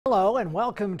Hello and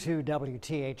welcome to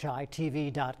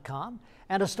WTHI-TV.com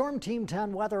and a Storm Team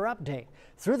 10 weather update.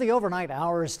 Through the overnight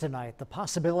hours tonight, the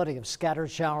possibility of scattered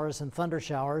showers and thunder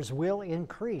showers will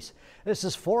increase. This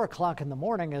is 4 o'clock in the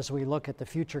morning as we look at the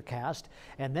futurecast,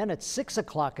 and then at 6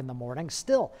 o'clock in the morning,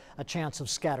 still a chance of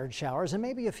scattered showers and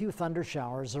maybe a few thunder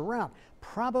showers around.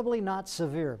 Probably not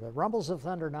severe, but rumbles of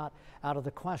thunder not out of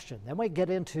the question. Then we get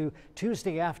into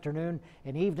Tuesday afternoon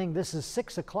and evening. This is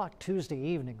 6 o'clock Tuesday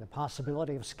evening. The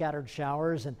possibility of scattered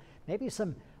showers and maybe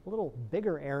some little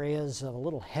bigger areas of a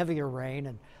little heavier rain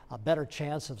and a better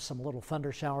chance of some little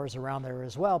thunder showers around there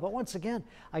as well. But once again,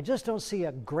 I just don't see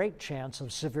a great chance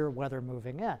of severe weather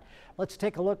moving in. Let's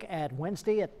take a look at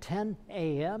Wednesday at 10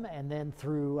 a.m. and then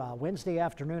through Wednesday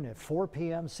afternoon at 4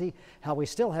 p.m. See how we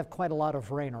still have quite a lot of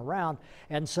rain around.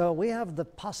 And so we have the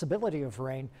possibility of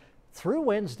rain through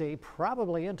Wednesday,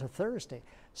 probably into Thursday.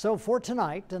 So for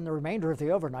tonight and the remainder of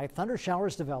the overnight, thunder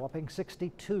showers developing,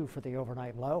 62 for the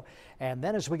overnight low. And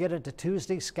then as we get into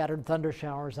Tuesday, scattered thunder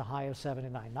showers, a high of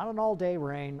 79. Not an all-day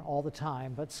rain all the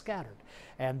time, but scattered.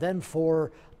 And then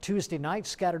for Tuesday night,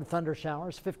 scattered thunder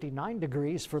showers, 59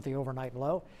 degrees for the overnight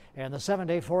low. And the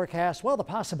 7-day forecast, well, the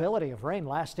possibility of rain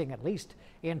lasting at least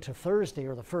into Thursday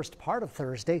or the first part of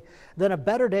Thursday. Then a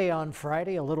better day on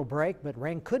Friday, a little break, but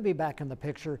rain could be back in the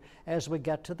picture as we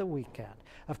get to the weekend.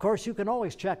 Of course, you can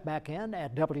always check back in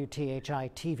at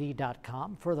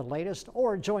WTHI-TV.com for the latest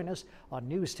or join us on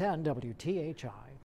News 10 WTHI.